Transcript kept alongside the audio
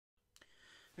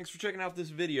Thanks for checking out this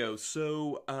video.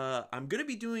 So, I'm going to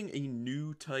be doing a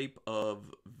new type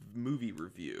of movie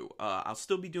review. I'll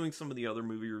still be doing some of the other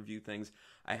movie review things.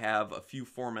 I have a few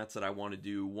formats that I want to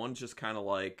do. One just kind of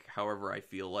like however I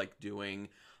feel like doing.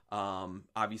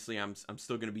 Obviously, I'm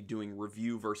still going to be doing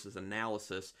review versus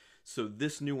analysis. So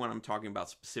this new one I'm talking about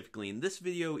specifically in this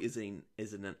video is an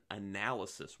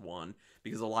analysis one,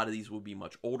 because a lot of these will be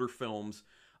much older films.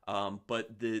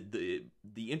 But the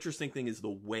interesting thing is the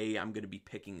way I'm going to be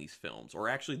picking these films, or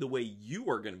actually the way you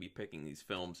are going to be picking these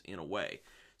films in a way.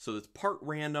 So it's part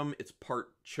random, it's part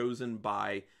chosen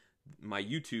by my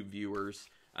YouTube viewers,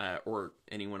 or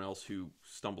anyone else who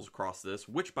stumbles across this,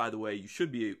 which, by the way, you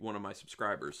should be one of my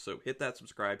subscribers. So hit that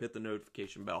subscribe, hit the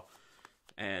notification bell,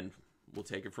 and we'll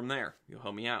take it from there. You'll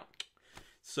help me out.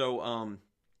 So,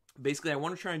 basically, I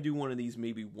want to try and do one of these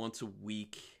maybe once a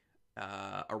week.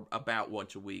 Or about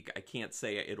once a week. I can't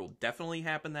say it'll definitely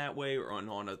happen that way or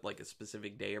on a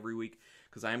specific day every week,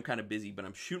 because I am kind of busy, but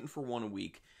I'm shooting for one a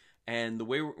week. And the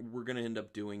way we're going to end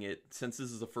up doing it, since this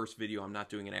is the first video, I'm not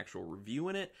doing an actual review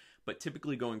in it, but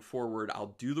typically going forward,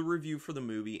 I'll do the review for the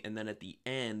movie, and then at the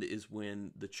end is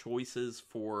when the choices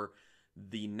for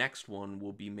the next one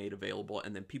will be made available,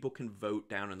 and then people can vote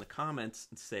down in the comments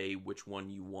and say which one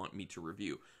you want me to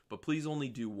review. But please only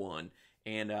do one.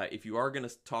 And if you are going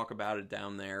to talk about it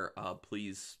down there,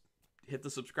 please hit the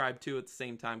subscribe too at the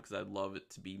same time, because I'd love it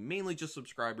to be mainly just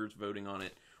subscribers voting on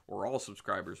it, or all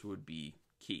subscribers would be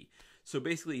key. So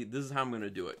basically, this is how I'm going to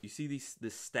do it. You see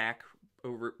this stack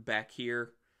over back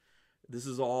here? This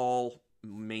is all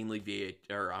mainly mainly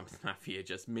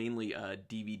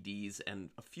DVDs and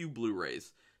a few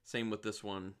Blu-rays. Same with this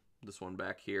one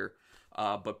back here.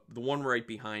 But the one right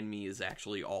behind me is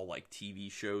actually all like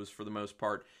TV shows for the most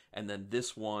part. And then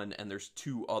this one, and there's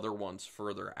two other ones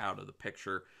further out of the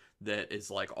picture that is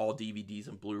like all DVDs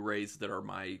and Blu-rays that are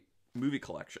my movie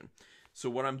collection. So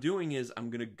what I'm doing is I'm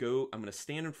going to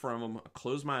stand in front of them,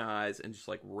 close my eyes, and just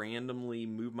like randomly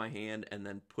move my hand and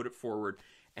then put it forward.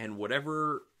 And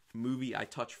whatever movie I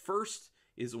touch first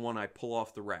is the one I pull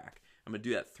off the rack. I'm going to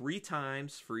do that 3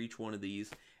 times for each one of these,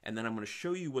 and then I'm going to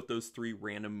show you what those 3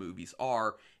 random movies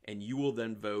are, and you will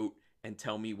then vote and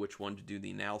tell me which one to do the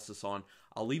analysis on.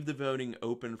 I'll leave the voting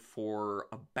open for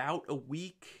about a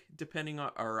week, depending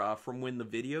on, or from when the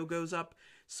video goes up.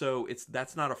 So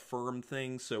that's not a firm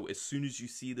thing. So as soon as you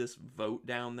see this, vote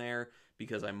down there,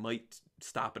 because I might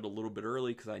stop it a little bit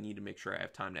early because I need to make sure I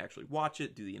have time to actually watch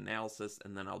it, do the analysis,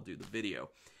 and then I'll do the video.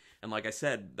 And like I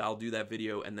said, I'll do that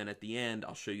video, and then at the end,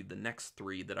 I'll show you the next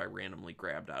 3 that I randomly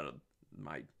grabbed out of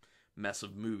my mess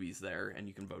of movies there, and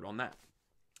you can vote on that.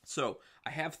 So,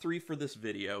 I have 3 for this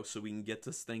video, so we can get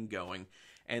this thing going.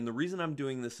 And the reason I'm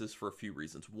doing this is for a few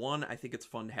reasons. One, I think it's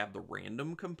fun to have the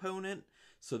random component,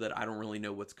 so that I don't really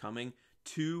know what's coming.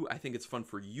 2, I think it's fun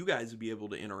for you guys to be able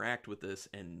to interact with this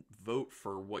and vote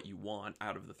for what you want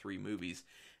out of the 3 movies.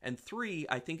 And 3,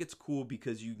 I think it's cool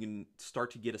because you can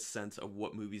start to get a sense of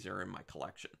what movies are in my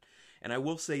collection. And I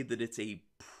will say that it's a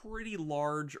pretty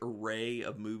large array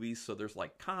of movies. So there's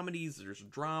like comedies, there's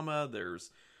drama,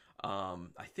 there's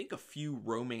I think a few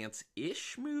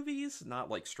romance-ish movies, not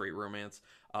like straight romance.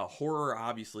 Horror,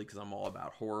 obviously, because I'm all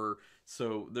about horror.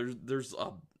 So there's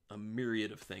a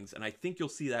myriad of things, and I think you'll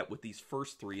see that with these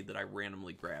first 3 that I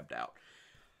randomly grabbed out.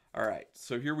 All right,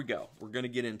 so here we go. We're going to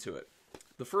get into it.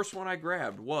 The first one I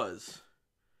grabbed was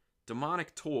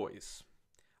Demonic Toys.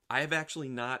 I have actually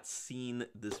not seen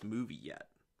this movie yet,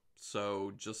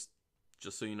 so just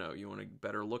so you know, you want to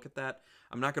better look at that.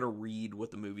 I'm not going to read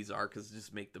what the movies are because it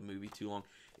just make the movie too long,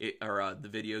 the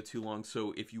video too long.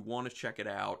 So if you want to check it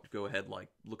out, go ahead, like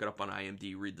look it up on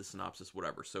IMDb, read the synopsis,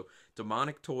 whatever. So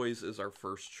Demonic Toys is our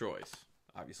first choice.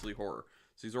 Obviously horror.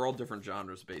 So these are all different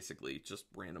genres, basically. It just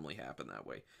randomly happen that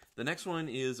way. The next one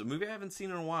is a movie I haven't seen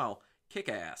in a while,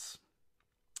 Kick-Ass.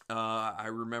 I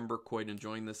remember quite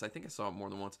enjoying this. I think I saw it more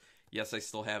than once. Yes, I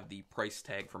still have the price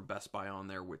tag from Best Buy on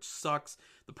there, which sucks.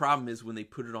 The problem is when they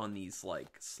put it on these like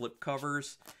slip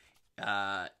covers,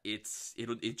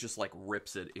 it just like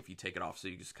rips it if you take it off. So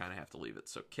you just kind of have to leave it.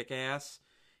 So Kick-Ass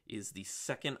is the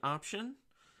second option.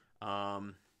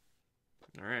 All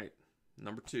right,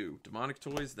 number 2, Demonic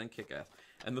Toys, then Kick-Ass,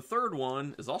 and the third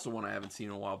one is also one I haven't seen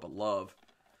in a while but love.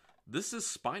 This is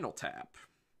Spinal Tap.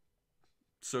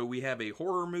 So we have a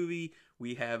horror movie,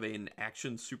 we have an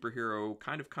action superhero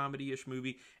kind of comedy-ish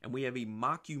movie, and we have a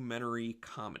mockumentary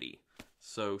comedy.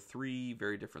 So 3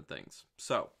 very different things.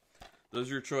 So, those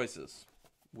are your choices.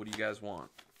 What do you guys want?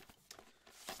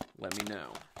 Let me know.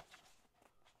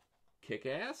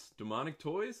 Kick-Ass, Demonic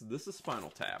Toys, this is Spinal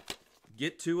Tap.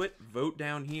 Get to it, vote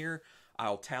down here.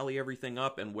 I'll tally everything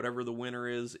up, and whatever the winner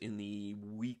is in the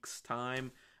week's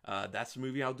time, that's the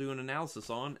movie I'll do an analysis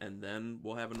on, and then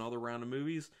we'll have another round of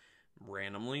movies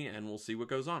randomly, and we'll see what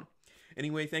goes on.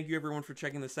 Anyway, thank you everyone for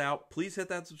checking this out. Please hit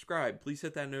that subscribe. Please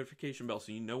hit that notification bell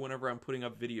so you know whenever I'm putting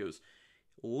up videos.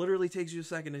 Literally takes you a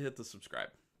second to hit the subscribe.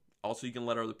 Also, you can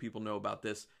let other people know about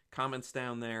this. Comments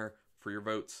down there for your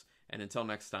votes. And until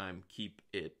next time, keep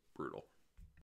it brutal.